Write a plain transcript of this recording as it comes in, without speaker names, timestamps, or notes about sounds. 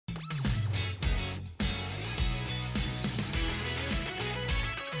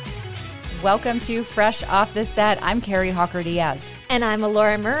Welcome to Fresh Off the Set. I'm Carrie Hawker Diaz. And I'm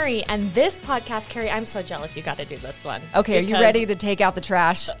Laura Murray. And this podcast, Carrie, I'm so jealous you got to do this one. Okay, are you ready to take out the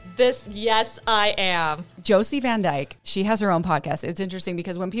trash? Yes, I am. Josie Van Dyke, she has her own podcast. It's interesting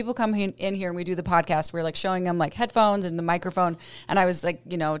because when people come in here and we do the podcast, we're like showing them like headphones and the microphone. And I was like,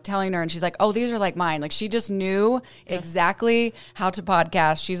 telling her, and she's like, oh, these are like mine. Like she just knew exactly how to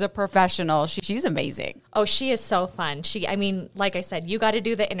podcast. She's a professional. She's amazing. Oh, she is so fun. Like I said, you got to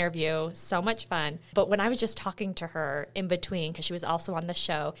do the interview. So much fun. But when I was just talking to her in between, because she was also on the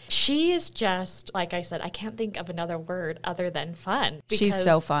show, she is just, like I said, I can't think of another word other than fun. She's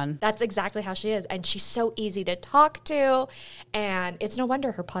so fun. That's exactly how she is. And she's so easy to talk to. And it's no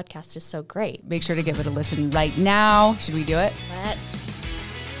wonder her podcast is so great. Make sure to give it a listen right now. Should we do it? Let's.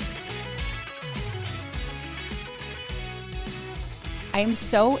 I am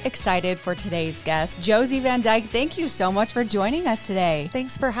so excited for today's guest, Josie Van Dyke. Thank you so much for joining us today.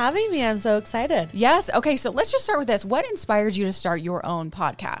 Thanks for having me. I'm so excited. Yes. Okay, so let's just start with this. What inspired you to start your own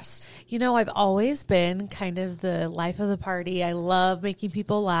podcast? I've always been kind of the life of the party. I love making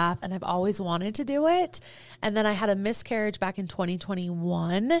people laugh, and I've always wanted to do it. And then I had a miscarriage back in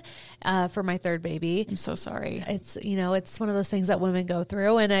 2021 for my third baby. I'm so sorry. It's one of those things that women go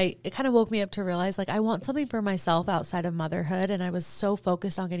through. And it kind of woke me up to realize, like, I want something for myself outside of motherhood. And I was so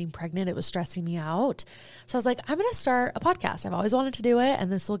focused on getting pregnant, it was stressing me out. So I was like, I'm going to start a podcast. I've always wanted to do it. And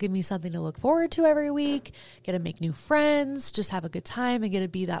this will give me something to look forward to every week, get to make new friends, just have a good time and get to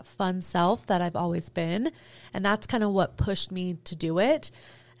be that fun self that I've always been. And that's kind of what pushed me to do it.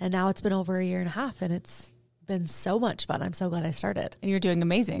 And now it's been over a year and a half, and it's been so much fun. I'm so glad I started. And you're doing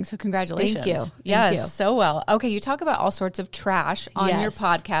amazing. So congratulations. Thank you. Yes, Thank you. So well. Okay, you talk about all sorts of trash on your Yes.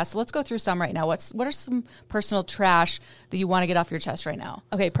 podcast. So let's go through some right now. What are some personal trash that you want to get off your chest right now?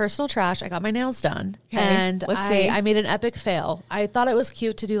 Okay, personal trash. I got my nails done. Okay, And let's see. I made an epic fail. I thought it was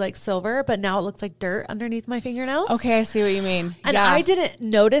cute to do like silver, but now it looks like dirt underneath my fingernails. Okay, I see what you mean. And I didn't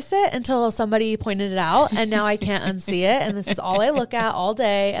notice it until somebody pointed it out, and now I can't unsee it. And this is all I look at all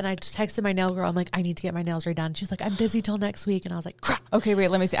day. And I just texted my nail girl. I'm like, I need to get my nails redone. She's like, I'm busy till next week. And I was like, crap. Okay, wait,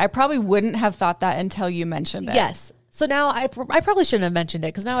 let me see. I probably wouldn't have thought that until you mentioned it. Yes. So now I probably shouldn't have mentioned it,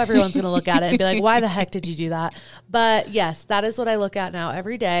 because now everyone's going to look at it and be like, why the heck did you do that? But yes, that is what I look at now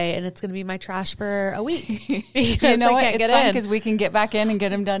every day. And it's going to be my trash for a week. You know what? It's fun because we can get back in and get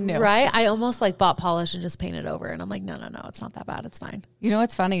them done new. Right? I almost like bought polish and just painted over. And I'm like, no, it's not that bad. It's fine. You know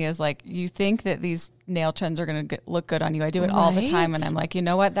what's funny is like you think that these nail trends are going to look good on you. I do it all the time. And I'm like, you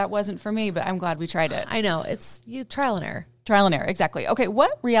know what? That wasn't for me, but I'm glad we tried it. I know. It's trial and error. Trial and error, exactly. Okay,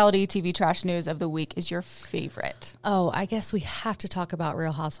 what reality TV trash news of the week is your favorite? Oh, I guess we have to talk about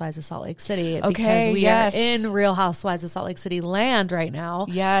Real Housewives of Salt Lake City. Okay, because we yes. are in Real Housewives of Salt Lake City land right now.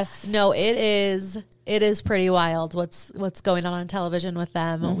 Yes. No, it is pretty wild what's going on television with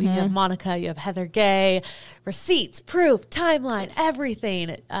them. Mm-hmm. You have Monica, you have Heather Gay, receipts, proof, timeline,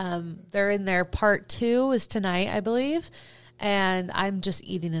 everything. They're in their part 2 is tonight, I believe. And I'm just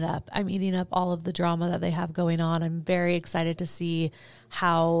eating it up. I'm eating up all of the drama that they have going on. I'm very excited to see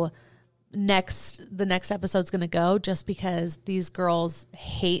how the next episode's going to go, just because these girls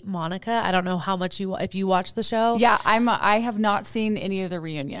hate Monica. I don't know how much if you watch the show. Yeah, I have not seen any of the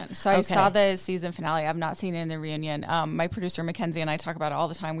reunion. So I Okay. saw the season finale. I've not seen any of the reunion. My producer Mackenzie and I talk about it all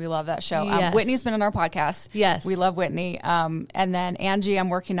the time. We love that show. Yes. Whitney's been on our podcast. Yes. We love Whitney. And then Angie I'm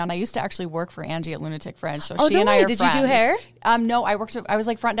working on. I used to actually work for Angie at Lunatic Fringe. So Oh, she no and I way. are Did friends. you do hair? No, I was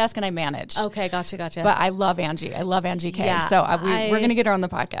like front desk and I managed. Okay, gotcha. But I love Angie. I love Angie K. Yeah, So we're going to get her on the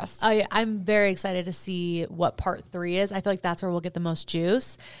podcast. I'm very excited to see what part 3 is. I feel like that's where we'll get the most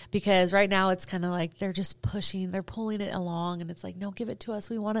juice, because right now it's kind of like they're just they're pulling it along, and it's like, no, give it to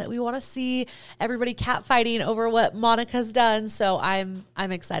us. We want to see everybody catfighting over what Monica's done. So I'm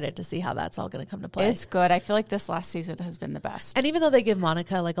excited to see how that's all going to come to play. It's good. I feel like this last season has been the best. And even though they give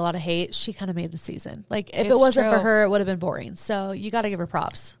Monica like a lot of hate, she kind of made the season. Like if It's it wasn't true. for her, it would have been boring. So you got to give her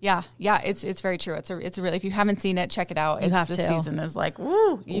props. Yeah, it's very true. It's a really, if you haven't seen it, check it out. You have This to. season is like,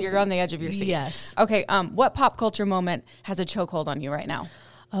 woo, you're on the edge of your seat. Yes. Okay. What pop culture moment has a chokehold on you right now?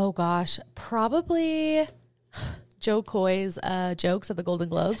 Oh gosh, probably Joe Coy's jokes at the Golden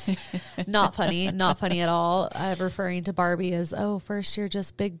Globes. Not funny at all. Referring to Barbie as, oh, first you're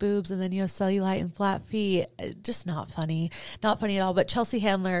just big boobs and then you have cellulite and flat feet. Just not funny at all. But Chelsea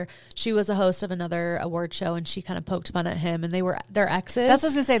Handler, she was a host of another award show, and she kind of poked fun at him, and their exes. That's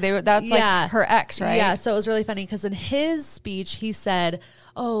what I was gonna say. That's like her ex, right? Yeah. So it was really funny because in his speech he said,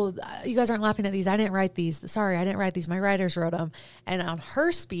 oh, you guys aren't laughing at these. I didn't write these. Sorry, I didn't write these. My writers wrote them. And on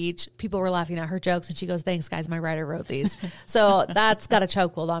her speech, people were laughing at her jokes, and she goes, thanks, guys. My writer wrote these. So that's got a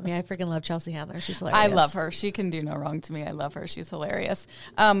chokehold on me. I freaking love Chelsea Handler. She's hilarious. I love her. She can do no wrong to me. I love her. She's hilarious.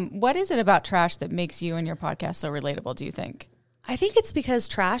 What is it about trash that makes you and your podcast so relatable, do you think? I think it's because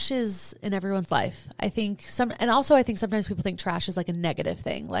trash is in everyone's life. I think sometimes people think trash is like a negative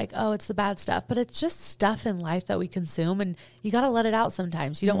thing, like, oh, it's the bad stuff, but it's just stuff in life that we consume, and you got to let it out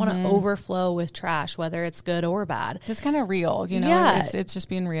sometimes. You don't want to overflow with trash, whether it's good or bad. It's kind of real, you know? Yeah. It's just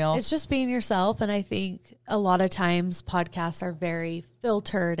being real. It's just being yourself. And I think a lot of times podcasts are very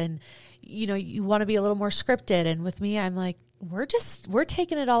filtered, and, you know, you want to be a little more scripted. And with me, I'm like, we're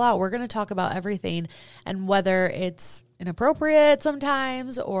taking it all out. We're going to talk about everything. And whether it's inappropriate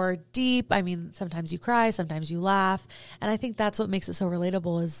sometimes or deep, I mean, sometimes you cry, sometimes you laugh. And I think that's what makes it so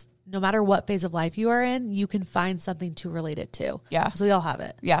relatable is no matter what phase of life you are in, you can find something to relate it to. Yeah. Because we all have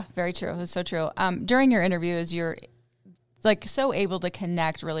it. Yeah, very true. That's so true. During your interviews, you're like so able to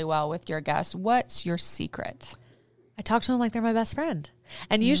connect really well with your guests. What's your secret? I talk to them like they're my best friend.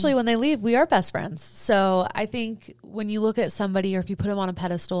 And usually when they leave, we are best friends. So I think when you look at somebody, or if you put them on a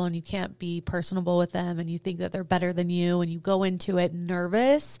pedestal and you can't be personable with them and you think that they're better than you and you go into it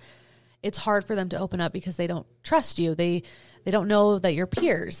nervous, it's hard for them to open up because they don't trust you. They don't know that you're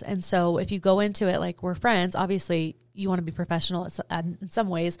peers. And so if you go into it like we're friends, obviously you want to be professional in some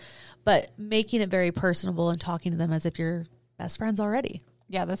ways, but making it very personable and talking to them as if you're best friends already.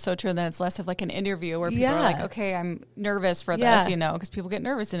 Yeah, that's so true. And then it's less of like an interview where people are like, okay, I'm nervous for this, you know, because people get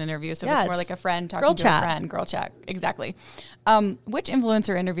nervous in interviews. So it's more like a friend talking to a friend, girl chat. Exactly. Which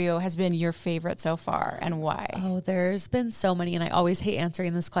influencer interview has been your favorite so far and why? Oh, there's been so many. And I always hate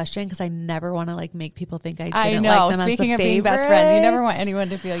answering this question because I never want to like make people think I didn't like them. Speaking as the of being best friends, you never want anyone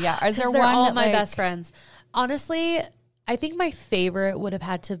to feel, is there they're one? All my best friends. Honestly, I think my favorite would have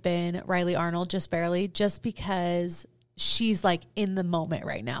had to have been Riley Arnold, just because she's like in the moment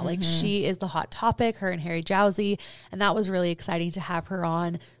right now. Like she is the hot topic, her and Harry Jowsey. And that was really exciting to have her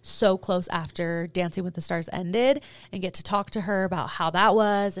on so close after Dancing with the Stars ended and get to talk to her about how that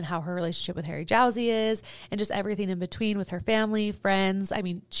was and how her relationship with Harry Jowsey is and just everything in between with her family, friends. I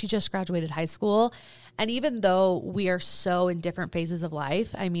mean, she just graduated high school. And even though we are so in different phases of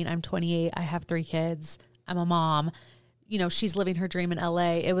life, I mean, I'm 28, I have 3 kids, I'm a mom. You know, she's living her dream in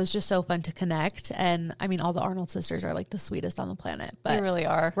LA. It was just so fun to connect. And I mean, all the Arnold sisters are like the sweetest on the planet. But they really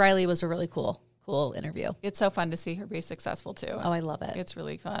are. Riley was a really cool interview. It's so fun to see her be successful too. Oh, I love it. It's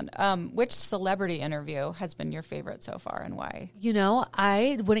really fun. Which celebrity interview has been your favorite so far and why? You know,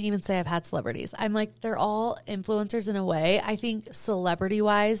 I wouldn't even say I've had celebrities. I'm like, they're all influencers in a way. I think celebrity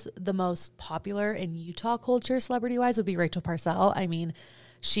wise, the most popular in Utah culture celebrity wise would be Rachel Parcell. I mean,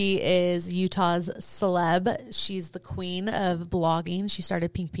 she is Utah's celeb. She's the queen of blogging. She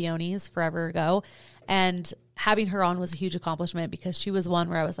started Pink Peonies forever ago. And having her on was a huge accomplishment because she was one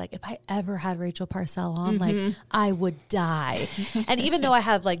where I was like, if I ever had Rachel Parcell on, like I would die. And even though I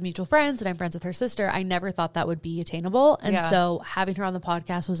have like mutual friends and I'm friends with her sister, I never thought that would be attainable. And so having her on the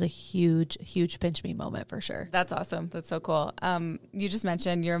podcast was a huge, huge pinch me moment for sure. That's awesome. That's so cool. You just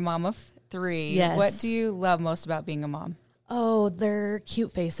mentioned you're a mom of 3. Yes. What do you love most about being a mom? Oh, they're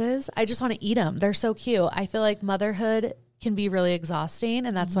cute faces. I just want to eat them. They're so cute. I feel like motherhood can be really exhausting,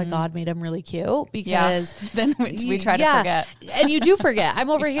 and that's why God made them really cute because then we try to forget. And you do forget.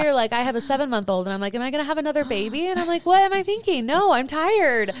 I'm over here like I have a 7-month-old and I'm like, am I going to have another baby? And I'm like, what am I thinking? No, I'm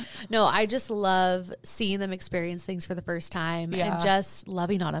tired. No, I just love seeing them experience things for the first time and just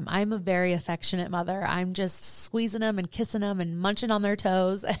loving on them. I'm a very affectionate mother. I'm just squeezing them and kissing them and munching on their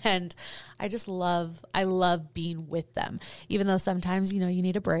toes. And I love being with them, even though sometimes, you know, you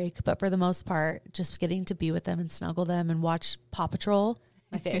need a break, but for the most part, just getting to be with them and snuggle them and watch Paw Patrol.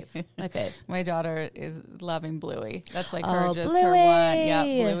 My fave. My daughter is loving Bluey. That's like Oh, her Bluey. her one. Yeah,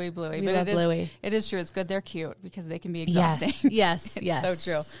 Bluey. We But love Bluey. it is true. It's good they're cute because they can be exhausting. Yes. It's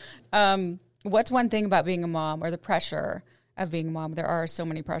so true. What's one thing about being a mom or the pressure of being a mom? There are so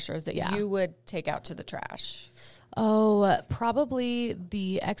many pressures that you would take out to the trash. Oh, probably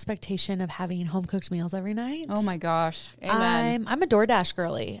the expectation of having home cooked meals every night. Oh my gosh. Amen. I'm a DoorDash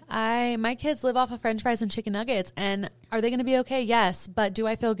girly. My kids live off of French fries and chicken nuggets, and are they going to be okay? Yes. But do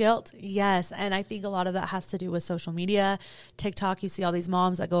I feel guilt? Yes. And I think a lot of that has to do with social media, TikTok. You see all these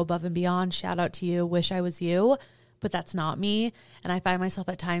moms that go above and beyond. Shout out to you. Wish I was you. But that's not me. And I find myself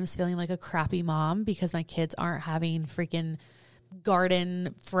at times feeling like a crappy mom because my kids aren't having freaking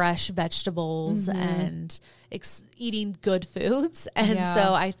garden fresh vegetables and eating good foods. And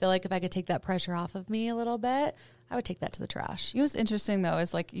so I feel like if I could take that pressure off of me a little bit, I would take that to the trash. You know what's interesting though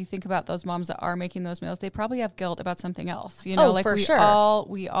is like you think about those moms that are making those meals, they probably have guilt about something else. You know, like for we sure.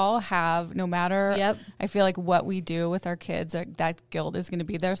 all have, no matter. Yep. I feel like what we do with our kids, that guilt is going to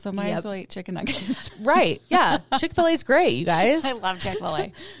be there. So might Yep. as well eat chicken nuggets. Right. Yeah. Chick-fil-A is great, you guys. I love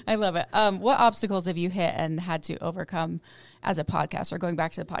Chick-fil-A. I love it. What obstacles have you hit and had to overcome as a podcaster, going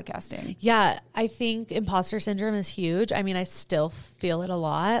back to the podcasting? Yeah, I think imposter syndrome is huge. I mean, I still feel it a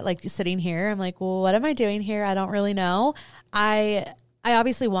lot. Like just sitting here, I'm like, well, what am I doing here? I don't really know. I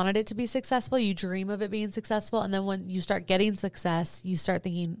obviously wanted it to be successful. You dream of it being successful. And then when you start getting success, you start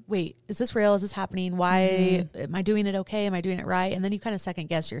thinking, wait, is this real? Is this happening? Why am I doing it okay? Am I doing it right? And then you kind of second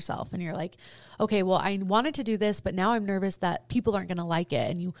guess yourself and you're like, okay, well, I wanted to do this, but now I'm nervous that people aren't going to like it.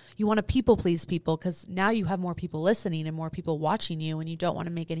 And you want to people please people because now you have more people listening and more people watching you and you don't want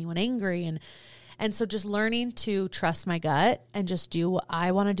to make anyone angry. And so just learning to trust my gut and just do what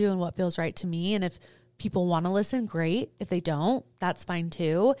I want to do and what feels right to me. And if people want to listen, great. If they don't, that's fine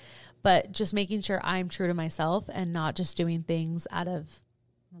too. But just making sure I'm true to myself and not just doing things out of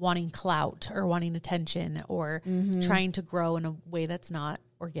wanting clout or wanting attention or trying to grow in a way that's not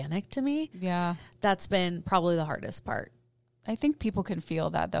organic to me. Yeah. That's been probably the hardest part. I think people can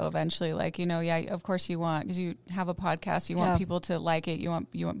feel that though eventually. Like, you know, yeah, of course you want, because you have a podcast, you want people to like it, you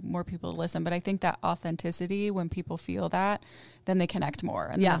want more people to listen. But I think that authenticity, when people feel that, then they connect more.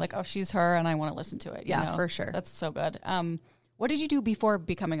 And they're like, oh, she's her and I want to listen to it. You know? For sure. That's so good. What did you do before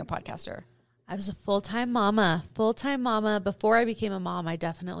becoming a podcaster? I was a full-time mama. Before I became a mom, I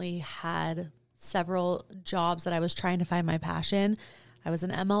definitely had several jobs that I was trying to find my passion. I was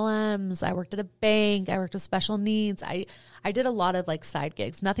in MLMs. I worked at a bank. I worked with special needs. I did a lot of like side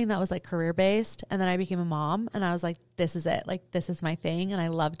gigs, nothing that was like career based. And then I became a mom and I was like, this is it. Like, this is my thing. And I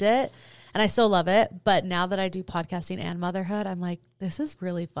loved it. And I still love it. But now that I do podcasting and motherhood, I'm like, this is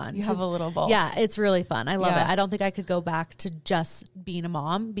really fun. You have a little both. Yeah, it's really fun. I love it. I don't think I could go back to just being a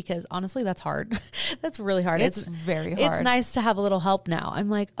mom because honestly, that's hard. That's really hard. It's very hard. It's nice to have a little help now. I'm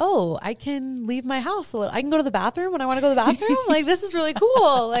like, oh, I can leave my house a little. I can go to the bathroom when I want to go to the bathroom. Like, this is really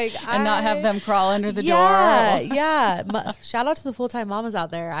cool. Like, and not have them crawl under the door. Yeah. Shout out to the full-time mamas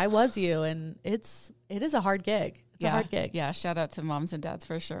out there. I was you, and it is a hard gig. It's a hard gig. Yeah. Shout out to moms and dads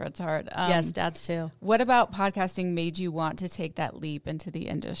for sure. It's hard. Yes, dads too. What about podcasting made you want to take that leap into the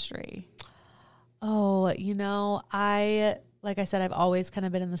industry? Oh, you know, like I said, I've always kind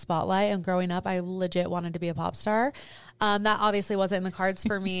of been in the spotlight, and growing up, I legit wanted to be a pop star. That obviously wasn't in the cards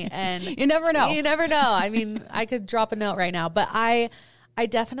for me. And you never know. You never know. I mean, I could drop a note right now, but I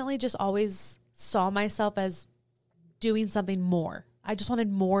definitely just always saw myself as doing something more. I just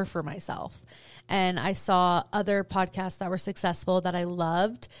wanted more for myself. And I saw other podcasts that were successful that I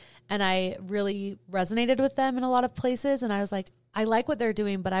loved, and I really resonated with them in a lot of places. And I was like, I like what they're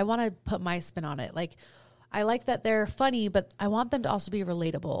doing, but I want to put my spin on it. Like, I like that they're funny, but I want them to also be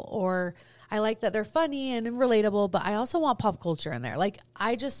relatable. Or I like that they're funny and relatable, but I also want pop culture in there. Like,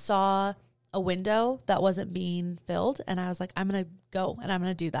 I just saw a window that wasn't being filled, and I was like, I'm going to go and I'm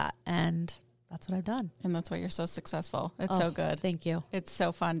going to do that. And that's what I've done. And that's why you're so successful. It's so good. Thank you. It's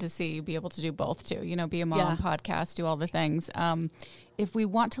so fun to see you be able to do both too. You know, be a mom, podcast, do all the things. If we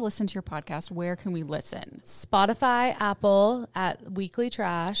want to listen to your podcast, where can we listen? Spotify, Apple at Weekly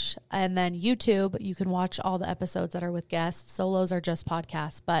Trash, and then YouTube. You can watch all the episodes that are with guests. Solos are just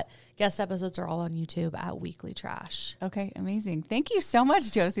podcasts, but guest episodes are all on YouTube at Weekly Trash. Okay, amazing. Thank you so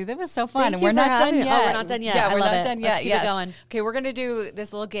much, Josie. That was so fun. Thank and you we're for not done having me. yet. Oh, we're not done yet. Yeah, I we're love not it. done Let's yet. keep it going. Okay, we're going to do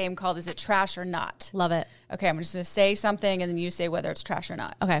this little game called Is It Trash or Not? Love it. Okay, I'm just going to say something and then you say whether it's trash or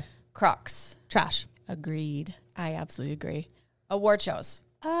not. Okay. Crocs. Trash. Agreed. I absolutely agree. Award shows.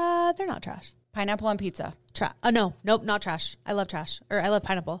 They're not trash. Pineapple on pizza. Nope, not trash. I love trash. Or I love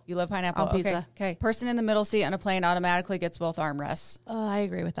pineapple. You love pineapple On pizza. Okay. Person in the middle seat on a plane automatically gets both armrests. Oh, I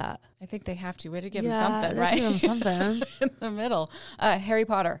agree with that. I think they have to. Way to give them something, right? Give them something. In the middle. Harry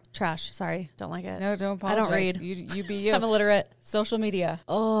Potter. Trash. Sorry. Don't like it. No, don't apologize. I don't read. You be you. I'm illiterate. Social media.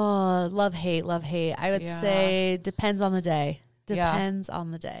 Oh, love, hate. I would say depends on the day. Depends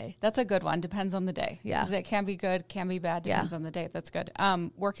on the day. That's a good one. Depends on the day. Yeah. It can be good, can be bad. Depends on the day. That's good.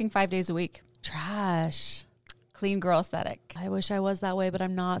 Working 5 days a week. Trash. Clean girl aesthetic. I wish I was that way, but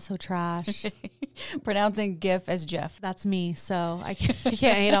I'm not, so trash. Pronouncing GIF as Jeff. That's me, so I can't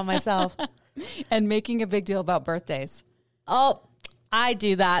hate on myself. And making a big deal about birthdays. Oh, I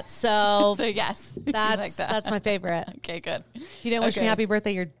do that, so So yes. that's my favorite. Okay, good. If you didn't wish me happy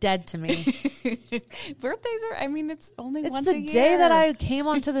birthday, you're dead to me. Birthdays are, it's only It's once the a year. day that I came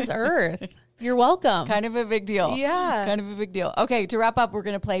onto this earth. You're welcome. Kind of a big deal. Yeah. Kind of a big deal. Okay, to wrap up, we're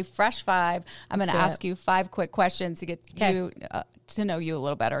going to play Fresh Five. I'm going to do it. ask you 5 quick questions to get Okay. you to know you a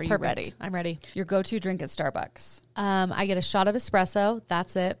little better. Are you Perfect. ready? I'm ready. Your go-to drink at Starbucks. I get a shot of espresso.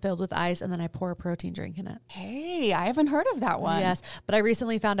 That's it, filled with ice, and then I pour a protein drink in it. Hey, I haven't heard of that one. Yes, but I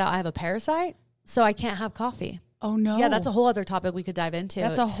recently found out I have a parasite, so I can't have coffee. Oh, no. Yeah, that's a whole other topic we could dive into.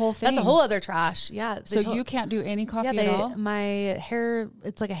 That's a whole That's a thing. whole other trash. Yeah. So you can't do any coffee at all? My hair,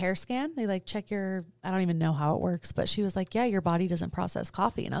 it's like a hair scan. They like check your, I don't even know how it works, but she was like, yeah, your body doesn't process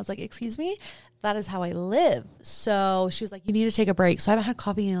coffee. And I was like, excuse me? That is how I live. So she was like, you need to take a break. So I haven't had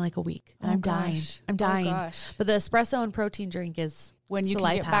coffee in like a week and I'm dying. gosh. I'm dying. Oh, gosh. But the espresso and protein drink is When you it's a can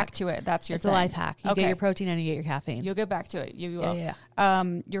life get hack. back to it, that's your It's thing. a life hack. You Okay. get your protein and you get your caffeine. You'll get back to it. You will. Yeah.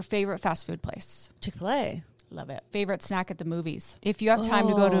 Your favorite fast food place? Chick-fil-A. Love it. Favorite snack at the movies? If you have time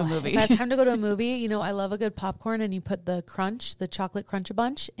to go to a movie. If I have time to go to a movie, you know, I love a good popcorn, and you put the chocolate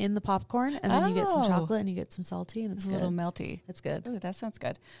crunch-a-bunch in the popcorn, and then you get some Oh. chocolate and you get some salty, and it's a good. little melty. It's good. Ooh, that sounds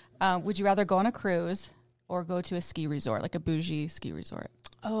good. Would you rather go on a cruise or go to a ski resort, like a bougie ski resort?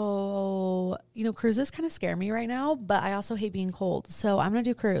 Oh, you know, cruises kind of scare me right now, but I also hate being cold. So I'm going to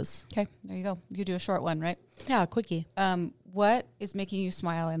do cruise. Okay, there you go. You do a short one, right? Yeah, quickie. What is making you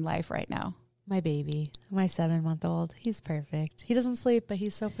smile in life right now? My baby, my 7-month-old, he's perfect. He doesn't sleep, but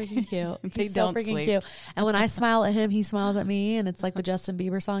he's so freaking cute. They He's don't so freaking sleep. cute. And when I smile at him, he smiles at me, and it's like the Justin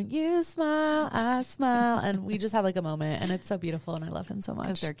Bieber song, "You smile, I smile," and we just have like a moment, and it's so beautiful, and I love him so Because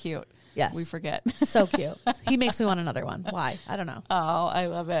much. they're cute. Yes, We forget. so cute. He makes me want another one. Why? I don't know. Oh, I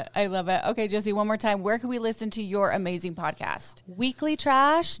love it. I love it. Okay, Jessie, one more time. Where can we listen to your amazing podcast? Weekly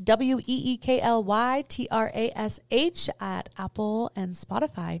Trash, WeeklyTrash at Apple and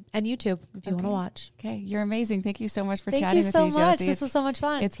Spotify and YouTube if you want to watch. Okay, you're amazing. Thank you so much for Thank chatting you with so me, much. Jessie. This was so much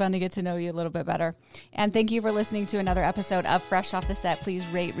fun. It's fun to get to know you a little bit better. And thank you for listening to another episode of Fresh Off the Set. Please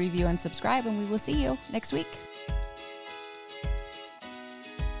rate, review, and subscribe, and we will see you next week.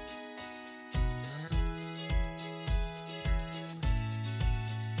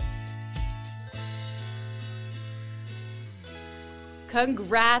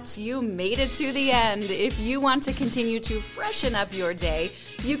 Congrats, you made it to the end. If you want to continue to freshen up your day,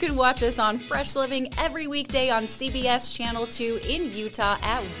 you can watch us on Fresh Living every weekday on CBS Channel 2 in Utah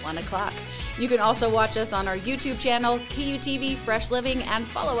at 1 o'clock. You can also watch us on our YouTube channel, KUTV Fresh Living, and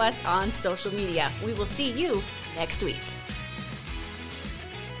follow us on social media. We will see you next week.